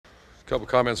Couple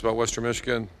comments about Western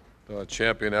Michigan.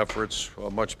 Champion efforts,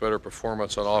 much better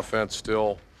performance on offense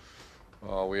still.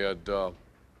 We had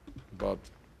about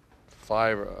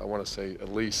 5, I want to say at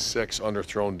least 6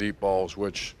 underthrown deep balls,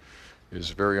 which is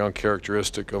very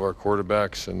uncharacteristic of our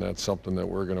quarterbacks, and that's something that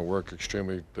we're going to work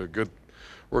extremely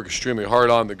hard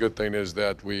on. The good thing is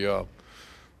that we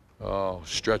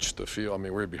stretched the field. I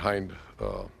mean, we're behind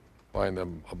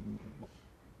them.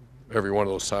 Every one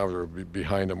of those times we're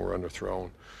behind them, we're underthrown.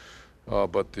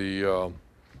 But the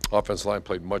offensive line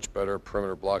played much better.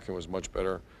 Perimeter blocking was much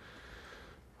better.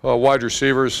 Wide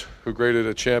receivers who graded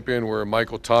a champion were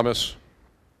Michael Thomas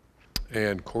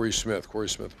and Corey Smith. Corey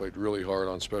Smith played really hard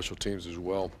on special teams as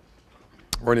well.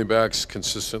 Running backs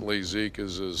consistently, Zeke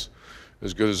is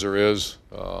as good as there is.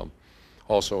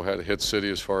 Also had a hit city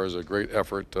as far as a great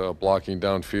effort blocking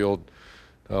downfield,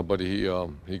 but he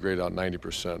graded out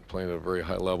 90%, playing at a very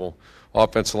high level.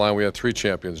 Offensive line, we had 3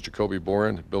 champions: Jacoby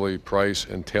Boren, Billy Price,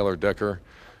 and Taylor Decker.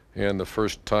 And the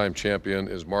first-time champion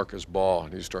is Marcus Ball,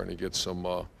 and he's starting to get some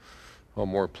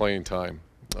more playing time.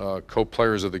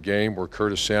 Co-players of the game were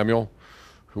Curtis Samuel,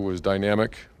 who was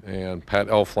dynamic, and Pat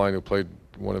Elfline, who played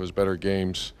one of his better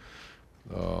games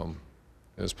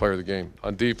as player of the game.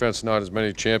 On defense, not as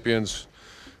many champions.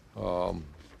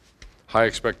 High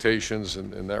expectations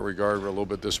in that regard. We're a little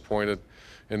bit disappointed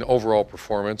in overall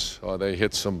performance. They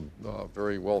hit some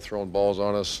very well-thrown balls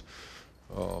on us.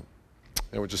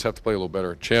 And we just have to play a little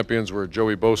better. Champions were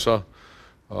Joey Bosa.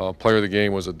 Player of the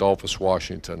game was Adolphus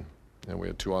Washington. And we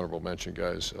had 2 honorable mention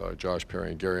guys, Josh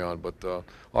Perry and Gary on. But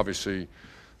obviously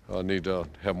need to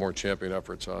have more champion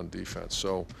efforts on defense.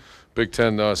 So Big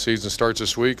Ten season starts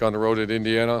this week on the road at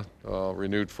Indiana.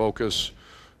 Renewed focus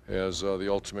as the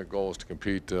ultimate goal is to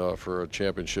compete for a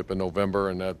championship in November,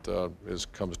 and that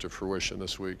comes to fruition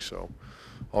this week. So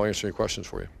I'll answer any questions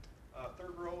for you.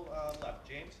 Third row left,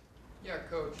 James. Yeah,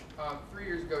 Coach. 3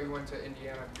 years ago, you went to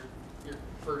Indiana, your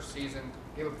first season.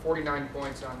 Gave up 49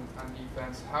 points on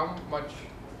defense. How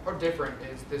different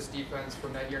is this defense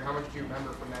from that year, and how much do you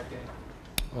remember from that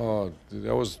game?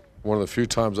 That was one of the few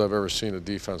times I've ever seen a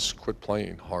defense quit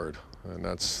playing hard, and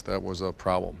that was a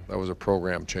problem. That was a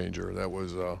program changer. That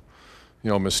was,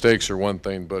 mistakes are one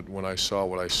thing, but when I saw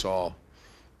what I saw,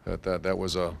 that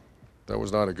was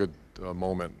not a good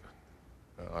moment.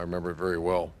 I remember it very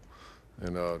well,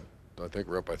 and I think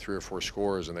we're up by 3 or 4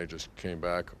 scores, and they just came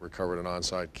back, recovered an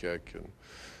onside kick, and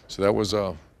so that was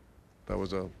a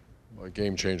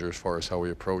game changer as far as how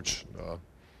we approach.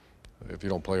 If you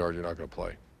don't play hard, you're not going to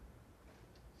play.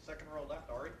 Second row left,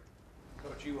 Ari.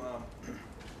 Coach, you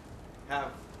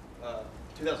have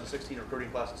 2016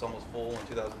 recruiting class is almost full, and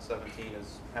 2017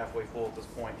 is halfway full at this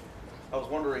point. I was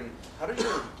wondering, how does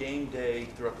your game day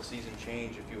throughout the season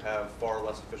change if you have far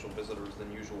less official visitors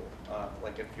than usual?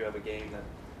 Like if you have a game that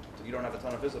you don't have a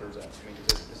ton of visitors at. I mean,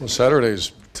 well,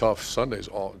 Saturday's tough. Sunday's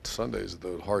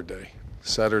the hard day.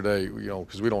 Saturday,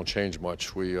 because we don't change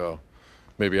much. We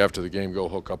maybe after the game go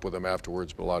hook up with them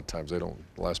afterwards, but a lot of times they don't.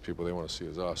 The last people they want to see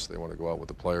is us. They want to go out with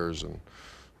the players and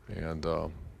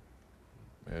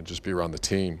just be around the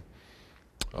team.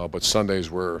 But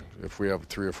Sundays, if we have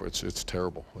 3 or 4, it's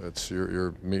terrible.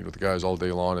 You're meeting with the guys all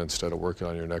day long instead of working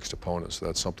on your next opponent. So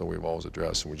that's something we've always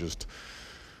addressed, and I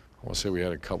want to say we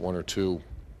had a cut 1 or 2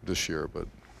 this year, but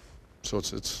so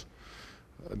it's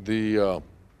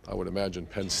I would imagine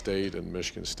Penn State and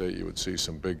Michigan State, you would see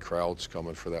some big crowds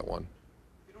coming for that one.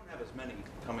 You don't have as many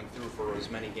coming through for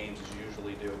as many games as you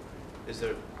usually do. Is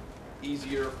it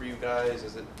easier for you guys?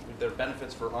 Are there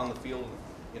benefits for on the field,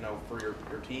 for your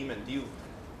team? And do you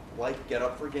get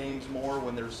up for games more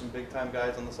when there's some big time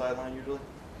guys on the sideline usually?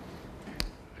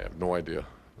 I have no idea.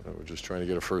 We're just trying to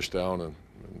get a first down and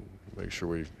make sure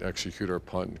we execute our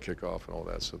punt and kickoff and all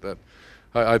that. So that,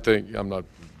 I think, I'm not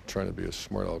trying to be a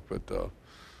smart aleck, but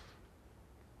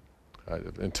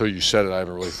until you said it, I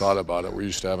haven't really thought about it. We're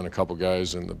used to having a couple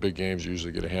guys in the big games. You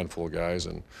usually get a handful of guys,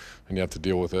 and you have to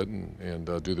deal with it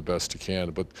and do the best you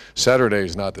can. But Saturday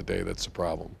is not the day that's the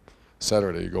problem.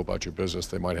 Saturday, you go about your business.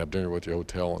 They might have dinner with your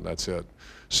hotel, and that's it.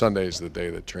 Sunday is the day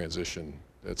that transition.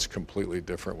 It's completely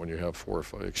different when you have 4 or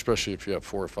 5, especially if you have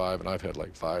 4 or 5, and I've had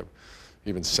like 5,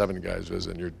 even 7 guys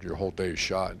visit, and your whole day is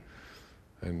shot.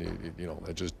 And,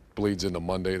 it just bleeds into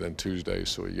Monday, then Tuesday,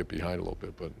 so you get behind a little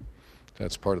bit. But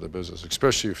that's part of the business,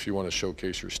 especially if you want to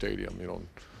showcase your stadium,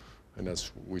 and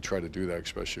we try to do that,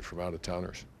 especially from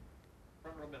out-of-towners.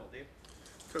 Front row middle, Dave.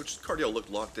 Coach, Cardale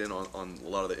looked locked in on a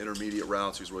lot of the intermediate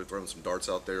routes. He was really throwing some darts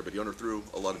out there, but he underthrew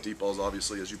a lot of deep balls,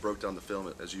 obviously, as you broke down the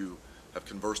film, as you have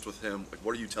conversed with him? Like,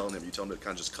 what are you telling him? You telling him to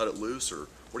kind of just cut it loose, or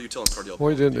what are you telling Cardale? Well,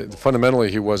 he didn't.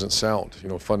 Fundamentally, he wasn't sound.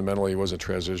 Fundamentally, he wasn't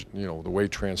transition. The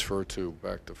weight transfer to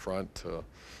back to front,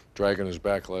 dragging his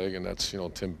back leg, and that's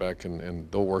Tim Beck,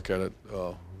 and they'll work at it.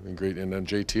 And great. And then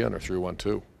JT under threw one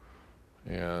too.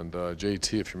 And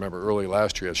JT, if you remember, early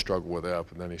last year had struggled with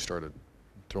that, and then he started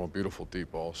throwing beautiful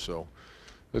deep balls. So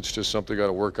it's just something got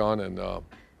to work on. And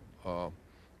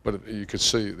but you could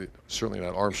see certainly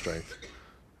not arm strength.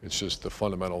 It's just the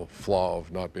fundamental flaw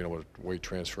of not being able to weight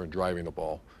transfer and driving the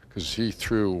ball. Because he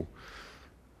threw,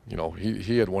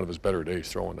 he had one of his better days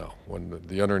throwing now. When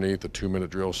the underneath, the 2-minute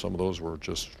drills, some of those were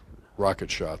just rocket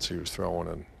shots he was throwing,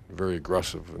 and very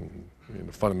aggressive and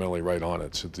fundamentally right on it.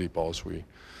 It's the deep balls and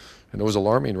it was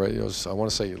alarming, right? I want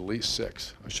to say at least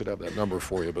 6. I should have that number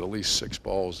for you, but at least 6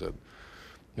 balls that,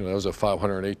 that was a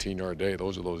 518-yard day.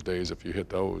 Those are those days. If you hit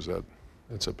those,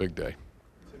 it's a big day.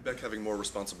 Tim Beck having more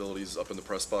responsibilities up in the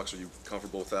press box. Are you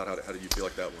comfortable with that? How do you feel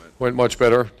like that went? Went much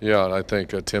better, yeah. And I think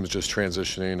Tim's just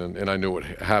transitioning, and I knew what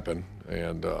happened.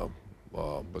 And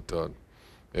but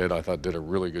Ed, I thought, did a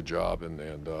really good job. And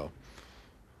the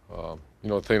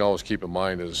thing to always keep in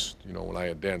mind is, when I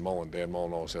had Dan Mullen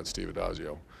always had Steve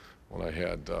Adazio. When I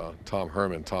had Tom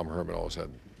Herman always had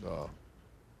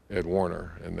Ed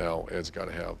Warner, and now Ed's got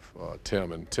to have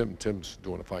Tim, and Tim's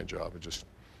doing a fine job. It just,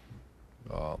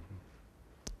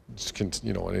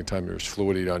 anytime there's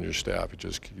fluidity on your staff,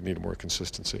 you need more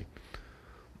consistency.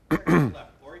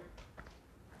 Left, Lori.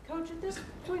 Coach, at this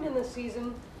point in the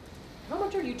season, how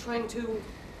much are you trying to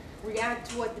react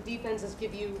to what the defenses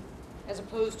give you as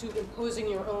opposed to imposing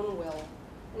your own will?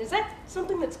 And is that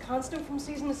something that's constant from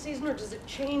season to season, or does it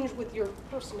change with your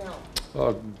personnel?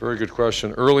 Very good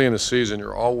question. Early in the season,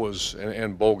 you're always,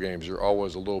 and bowl games, you're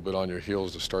always a little bit on your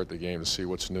heels to start the game to see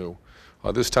what's new.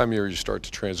 This time of year, you start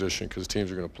to transition because teams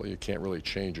are going to play. You can't really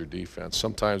change your defense.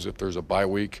 Sometimes if there's a bye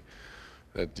week,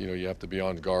 that you have to be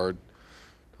on guard.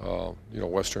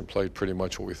 Western played pretty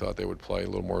much what we thought they would play. A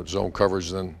little more zone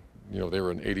coverage than they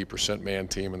were an 80% man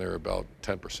team, and they were about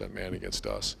 10% man against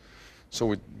us.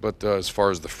 So but as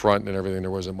far as the front and everything,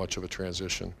 there wasn't much of a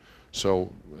transition. So,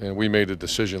 and we made a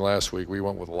decision last week. We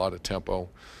went with a lot of tempo,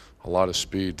 a lot of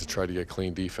speed to try to get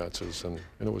clean defenses, and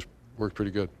it worked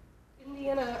pretty good.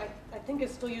 Indiana, I think,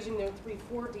 is still using their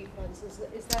 3-4 defense.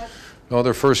 Is that? No,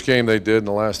 their first game they did. In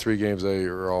the last 3 games, they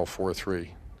were all 4-3.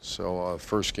 So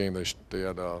first game they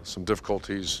had some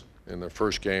difficulties in their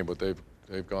first game, but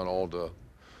they've gone all to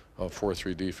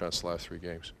 4-3 defense the last 3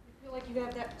 games. You feel like you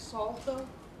have that solved though?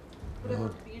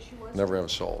 Whatever the issue was? Never have it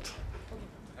solved.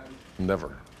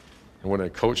 Never. And when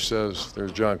a coach says,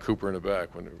 there's John Cooper in the back.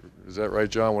 Is that right,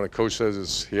 John? When a coach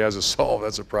says he has it solved,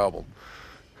 that's a problem,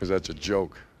 because that's a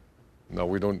joke. No,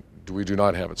 we don't. We do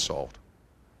not have it solved.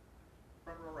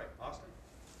 Front row right, Austin.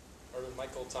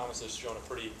 Michael Thomas has shown a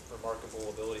pretty remarkable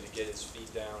ability to get his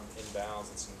feet down in bounds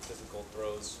and some difficult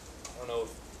throws. I don't know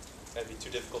if that'd be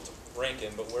too difficult to rank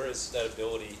him, but where is that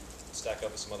ability stack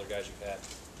up with some other guys you've had?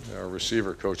 Our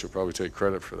receiver coach will probably take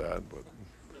credit for that, but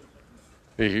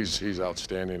he's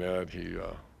outstanding at it.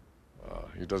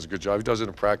 He does a good job. He does it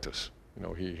in practice.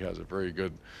 He has a very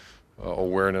good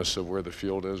awareness of where the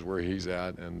field is, where he's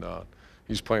at, and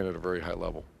he's playing at a very high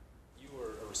level. You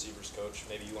were a receivers coach.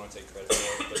 Maybe you want to take credit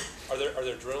for it, but are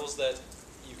there drills that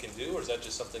you can do, or is that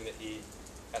just something that he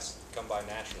has to come by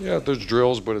naturally? Yeah, there's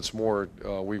drills, but it's more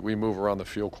we move around the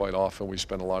field quite often. We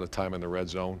spend a lot of time in the red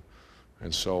zone.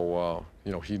 And so,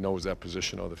 he knows that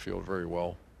position of the field very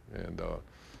well. And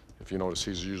if you notice,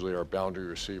 he's usually our boundary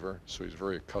receiver, so he's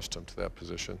very accustomed to that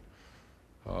position.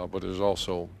 But there's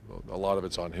also a lot of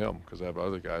it's on him because I have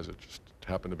other guys that just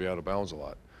happen to be out of bounds a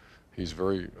lot. He's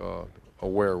very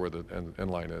aware where the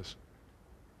end line is.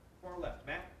 Far left,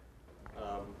 Matt.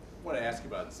 I want to ask you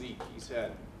about Zeke. He's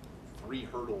had 3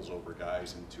 hurdles over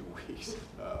guys in 2 weeks.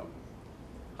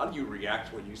 How do you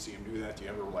react when you see him do that? Do you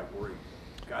ever worry,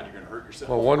 God, you're going to hurt yourself?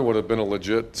 Well, one would have been a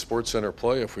legit Sports Center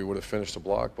play if we would have finished the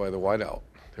block by the wideout.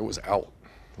 It was out.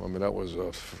 I mean, that was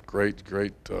a great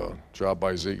job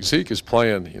by Zeke. Zeke is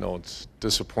playing, it's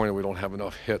disappointing we don't have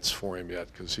enough hits for him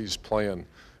yet because he's playing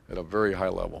at a very high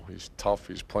level. He's tough.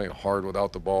 He's playing hard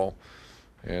without the ball.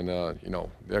 And, the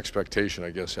expectation,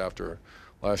 I guess, after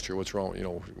last year, what's wrong,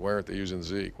 why aren't they using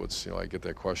Zeke? I get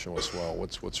that question, what's wrong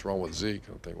with Zeke?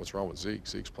 I think, what's wrong with Zeke?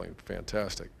 Zeke's playing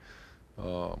fantastic.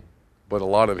 But a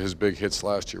lot of his big hits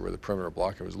last year were the perimeter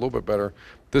blocking. It was a little bit better.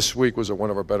 This week was one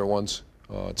of our better ones.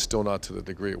 It's still not to the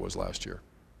degree it was last year.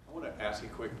 I want to ask you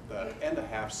quick, the end of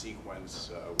half sequence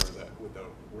with the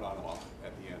runoff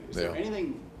at the end. Is there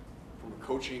anything from a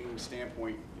coaching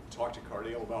standpoint you talked to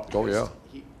Cardale about? Oh, yeah.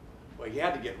 He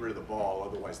had to get rid of the ball,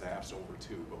 otherwise the half's over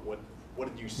too. But What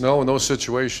did you see? No, in those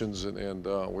situations, and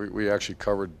we actually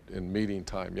covered in meeting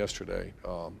time yesterday.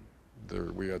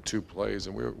 We had 2 plays,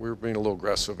 and we were being a little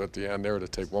aggressive at the end there to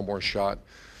take one more shot,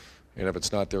 and if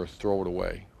it's not there, throw it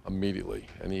away immediately.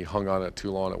 And he hung on it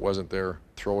too long. It wasn't there.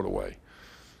 Throw it away.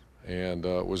 And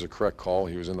it was a correct call.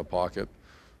 He was in the pocket,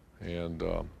 and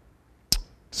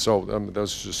so that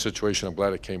was just a situation. I'm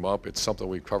glad it came up. It's something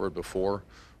we've covered before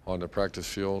on the practice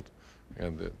field.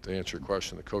 And to answer your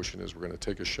question, the coaching is we're going to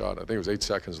take a shot. I think it was 8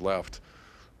 seconds left.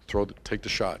 Take the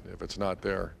shot. If it's not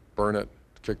there, burn it,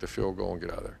 kick the field goal, and get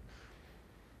out of there.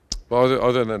 Well,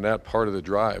 other than that part of the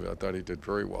drive, I thought he did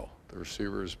very well. The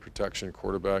receivers, protection,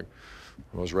 quarterback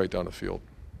was right down the field.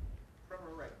 Front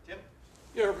row right. Tim?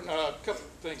 Yeah, Urban, a couple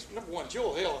of things. Number one,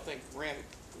 Joel Hill, I think,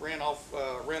 ran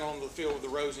onto the field with the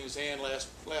rose in his hand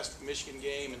last Michigan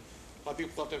game, and a lot of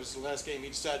people thought that was the last game. He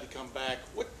decided to come back.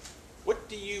 What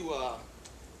do you, I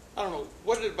don't know,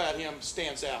 what about him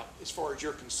stands out as far as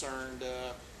you're concerned?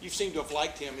 You seem to have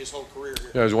liked him his whole career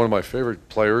here. Yeah, he's one of my favorite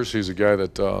players. He's a guy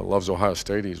that loves Ohio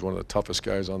State. He's one of the toughest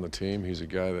guys on the team. He's a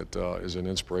guy that is an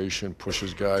inspiration,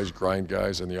 pushes guys, grind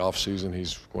guys. In the offseason,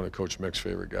 he's one of Coach Mick's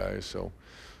favorite guys. So,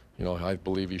 you know, I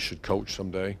believe he should coach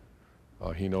someday.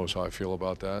 He knows how I feel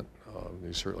about that.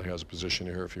 He certainly has a position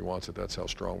here if he wants it. That's how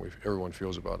strong everyone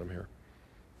feels about him here.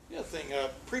 The other thing,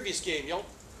 previous game, y'all,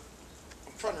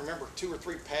 I'm trying to remember 2 or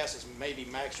 3 passes maybe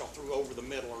max y'all threw over the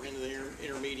middle or into the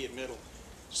intermediate middle.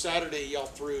 Saturday y'all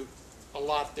threw a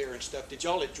lot there and stuff. Did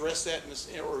y'all address that,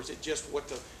 or is it just what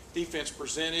the defense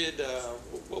presented?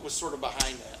 What was sort of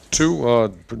behind that?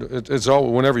 It's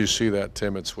all, whenever you see that,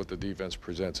 Tim, it's what the defense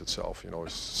presents itself. You know,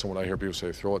 so when I hear people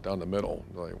say, throw it down the middle,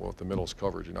 like, well, if the middle's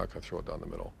covered, you're not going to throw it down the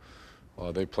middle.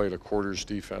 They played a quarters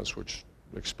defense, which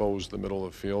exposed the middle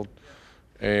of the field,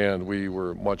 and we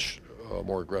were much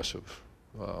more aggressive.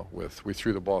 We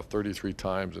threw the ball 33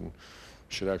 times and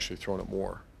should actually thrown it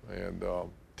more. And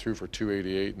threw for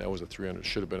 288, and that was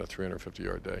should have been a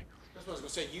 350-yard day. That's what I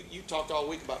was going to say. You talked all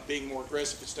week about being more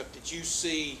aggressive and stuff. Did you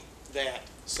see that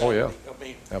Saturday? Saturday? Oh, yeah. I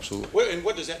mean, Absolutely. And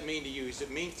what does that mean to you? Does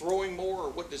it mean throwing more, or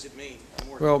what does it mean?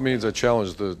 Well, it means I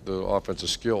challenged the offensive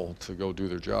skill to go do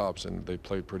their jobs, and they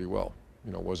played pretty well.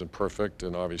 You know, it wasn't perfect,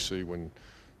 and obviously when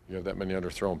you have that many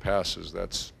underthrown passes,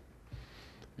 that's,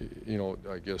 you know,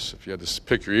 I guess if you had to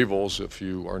pick your evils, if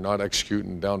you are not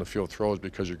executing down the field throws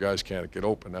because your guys can't get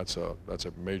open, that's a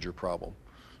major problem.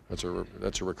 That's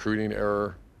a recruiting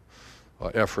error,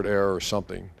 effort error, or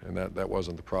something, and that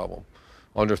wasn't the problem.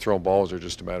 Underthrown balls are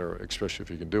just a matter of, especially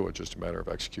if you can do it, just a matter of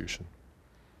execution.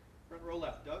 Front row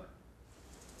left. Doug?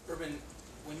 Urban,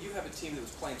 when you have a team that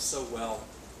was playing so well,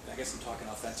 I guess I'm talking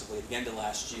offensively at the end of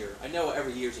last year, I know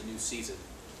every year's a new season,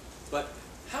 but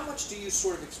how much do you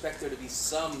sort of expect there to be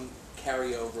some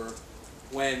carryover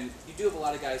when you do have a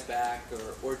lot of guys back,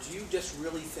 or do you just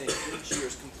really think each year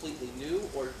is completely new,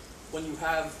 or when you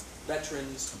have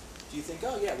veterans, do you think,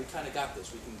 oh yeah, we kind of got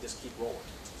this, we can just keep rolling?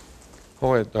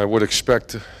 Oh, I would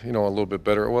expect, you know, a little bit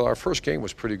better. Well, our first game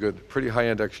was pretty good, pretty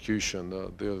high-end execution.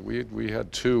 We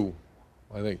had two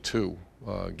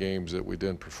games that we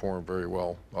didn't perform very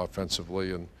well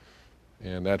offensively,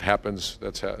 and that happens.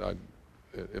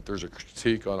 If there's a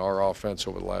critique on our offense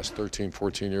over the last 13,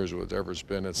 14 years, whatever it's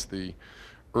been, it's the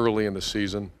early in the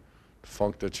season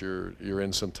funk that you're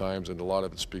in sometimes, and a lot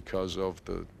of it's because of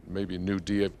the maybe new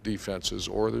defenses,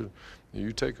 or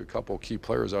you take a couple key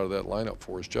players out of that lineup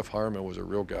for us. Jeff Hireman was a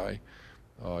real guy.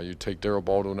 You take Darryl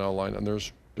Baldo now line, and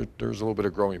there's a little bit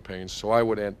of growing pains. So I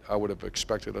would have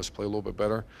expected us to play a little bit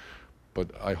better, but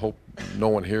I hope no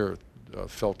one here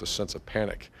felt a sense of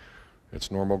panic.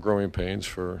 It's normal growing pains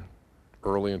for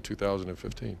early in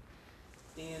 2015.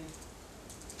 And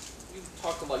you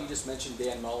talked about, you just mentioned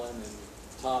Dan Mullen and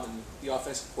Tom and the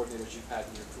offensive coordinators you've had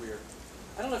in your career.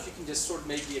 I don't know if you can just sort of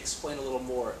maybe explain a little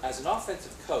more. As an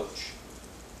offensive coach,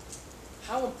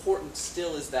 how important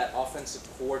still is that offensive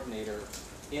coordinator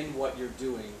in what you're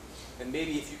doing? And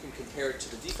maybe if you can compare it to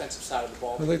the defensive side of the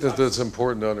ball. I think that's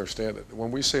important to understand it.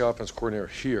 When we say offensive coordinator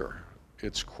here,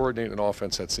 it's coordinating an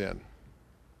offense that's in.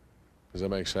 Does that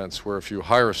make sense? Where if you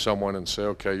hire someone and say,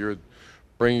 okay,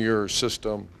 bring your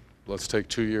system, let's take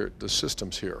 2 years, the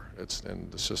system's here,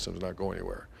 and the system's not going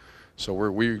anywhere. So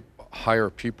we hire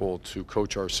people to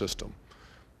coach our system,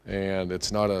 and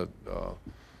it's not a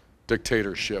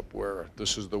dictatorship where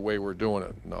this is the way we're doing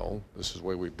it. No, this is the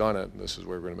way we've done it, and this is the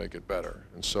way we're going to make it better.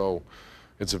 And so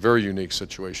it's a very unique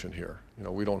situation here. You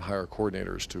know, we don't hire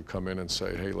coordinators to come in and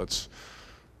say, hey, let's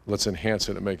enhance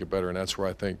it and make it better, and that's where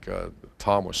I think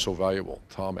Tom was so valuable.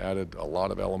 Tom added a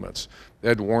lot of elements.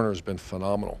 Ed Warner's been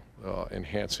phenomenal,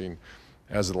 enhancing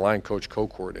as the line coach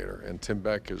co-coordinator, and Tim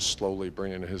Beck is slowly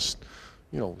bringing his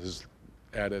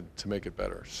added to make it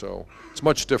better. So it's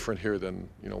much different here than,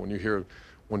 you know,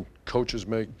 when coaches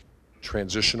make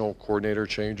transitional coordinator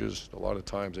changes, a lot of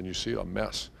times, and you see a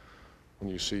mess. When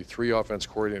you see 3 offense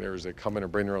coordinators that come in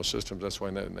and bring their own systems, that's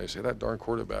why they say that darn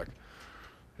quarterback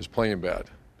is playing bad.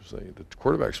 The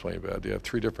quarterback's playing bad. They have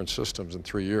 3 different systems in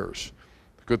 3 years.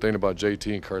 The good thing about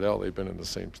JT and Cardell, they've been in the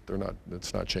same.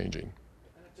 It's not changing.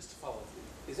 Just to follow up,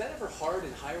 is that ever hard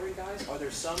in hiring guys? Are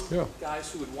there some Yeah.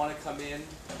 guys who would want to come in,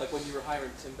 like when you were hiring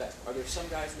Tim Beck? Are there some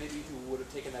guys maybe who would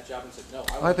have taken that job and said, no,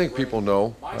 I think people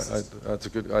know. my system. That's a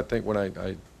good. I think when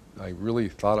I really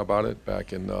thought about it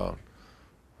back in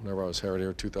whenever I was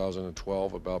here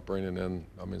 2012 about bringing in.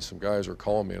 I mean, some guys were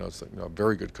calling me, and I was like, you know,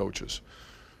 very good coaches.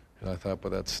 And I thought, but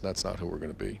that's not who we're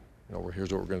going to be. You know,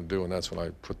 here's what we're going to do, and that's when I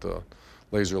put the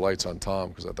laser lights on Tom,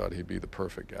 because I thought he'd be the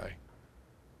perfect guy.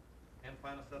 And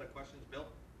final set of questions, Bill?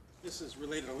 This is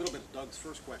related a little bit to Doug's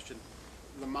first question.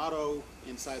 The motto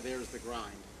inside there is the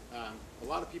grind. A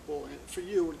lot of people, for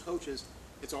you and coaches,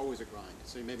 it's always a grind.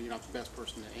 So maybe you're not the best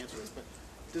person to answer this, but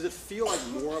does it feel like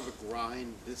more of a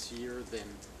grind this year than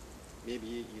maybe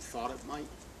you thought it might?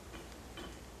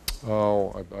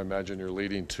 Oh, I imagine you're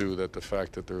leading to that the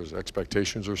fact that there's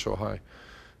expectations are so high.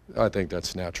 I think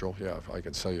that's natural. Yeah, I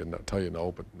can tell you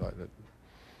no, but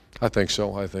I think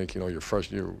so. I think, you know,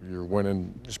 you're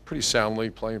winning just pretty soundly,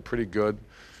 playing pretty good,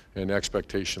 and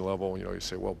expectation level. You know, you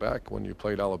say, well, back when you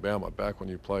played Alabama, back when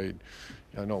you played,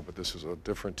 I know, but this is a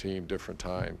different team, different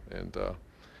time, and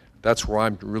that's where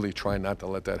I'm really trying not to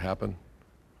let that happen.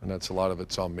 And that's a lot of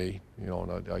it's on me, you know,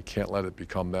 and I can't let it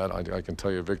become that. I can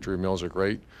tell you victory meals are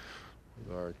great.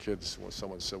 Our kids, when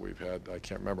someone said we've had, I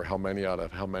can't remember how many out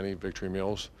of how many victory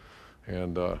meals,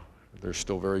 and they're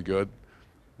still very good,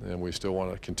 and we still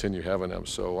want to continue having them.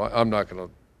 So I'm not going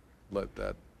to let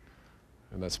that,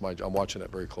 and that's I'm watching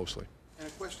that very closely. And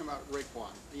a question about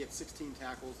Raekwon. He had 16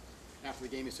 tackles. After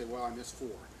the game, he said, well, I missed 4.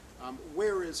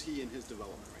 Where is he in his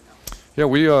development right now? Yeah,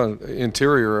 we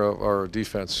interior of our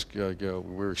defense,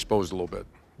 we're exposed a little bit,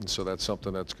 and so that's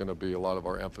something that's going to be a lot of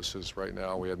our emphasis right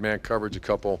now. We had man coverage, a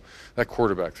couple. That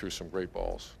quarterback threw some great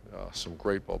balls, some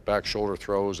great back shoulder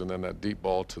throws, and then that deep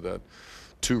ball to that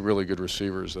 2 really good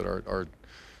receivers that our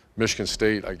Michigan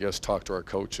State, I guess, talked to our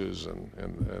coaches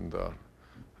and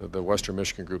the Western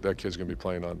Michigan group. That kid's going to be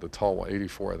playing on the tall one,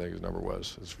 84, I think his number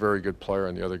was. He's a very good player,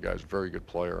 and the other guy's a very good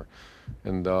player.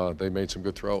 And they made some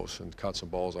good throws and caught some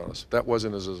balls on us. That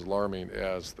wasn't as alarming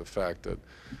as the fact that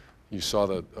you saw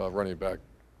the running back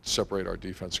separate our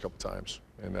defense a couple times.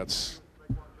 And that's,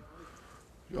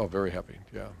 very happy,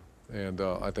 yeah. And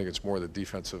I think it's more the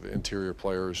defensive interior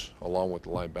players along with the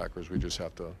linebackers. We just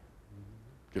have to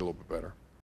get a little bit better.